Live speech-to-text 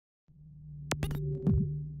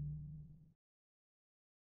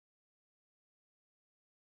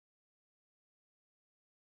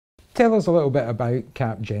tell us a little bit about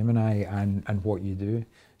Capgemini and what you do.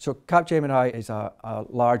 So Capgemini is a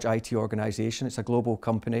large IT organisation. It's a global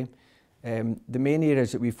company. The main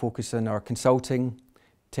areas that we focus on are consulting,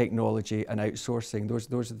 technology and outsourcing.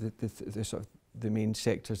 Those are the sort of the main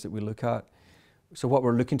sectors that we look at. So what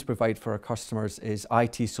we're looking to provide for our customers is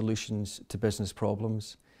IT solutions to business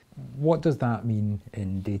problems. What does that mean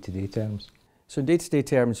in day-to-day terms? So in day-to-day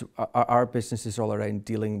terms, our business is all around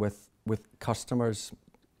dealing with customers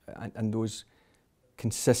and those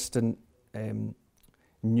consistent,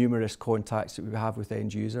 numerous contacts that we have with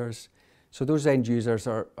end users. So those end users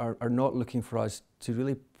are not looking for us to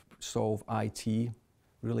really solve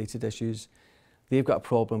IT-related issues. They've got a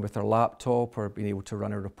problem with their laptop or being able to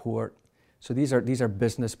run a report. So these are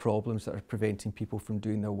business problems that are preventing people from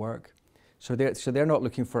doing their work. So they're not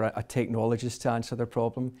looking for a technologist to answer their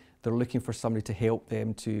problem. They're looking for somebody to help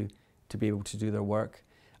them to be able to do their work.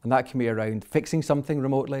 And that can be around fixing something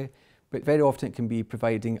remotely, but very often it can be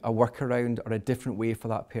providing a workaround or a different way for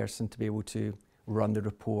that person to be able to run the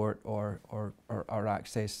report or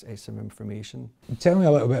access some information. Tell me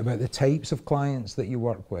a little bit about the types of clients that you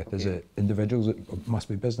work with. Okay. Is it individuals? It must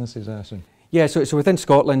be businesses, I assume. Yeah, so within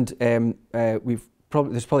Scotland, there's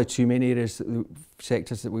probably two main areas,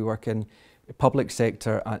 sectors that we work in: public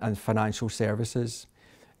sector and financial services.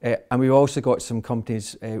 And we've also got some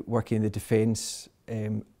companies working in the defence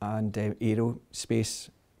and aerospace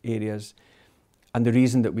areas. And the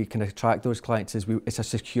reason that we can attract those clients is it's a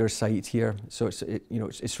secure site here, so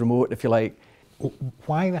it's remote, if you like.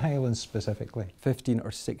 Why the Highlands specifically? 15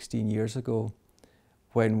 or 16 years ago,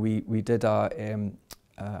 when we did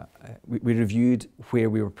we reviewed where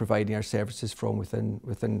we were providing our services from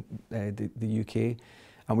within the UK,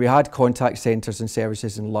 and we had contact centres and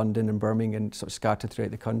services in London and Birmingham and sort of scattered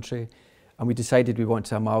throughout the country, and we decided we want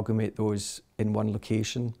to amalgamate those in one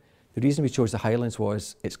location. The reason we chose the Highlands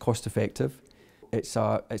was it's cost effective. It's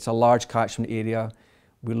a large catchment area.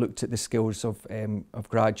 We looked at the skills of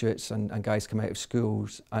graduates and guys coming out of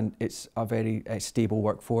schools, and it's a very stable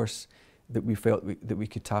workforce that we felt that we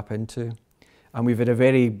could tap into. And we've had a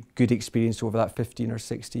very good experience over that 15 or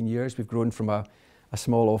 16 years. We've grown from a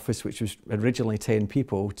small office which was originally 10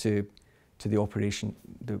 people to the operation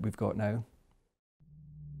that we've got now.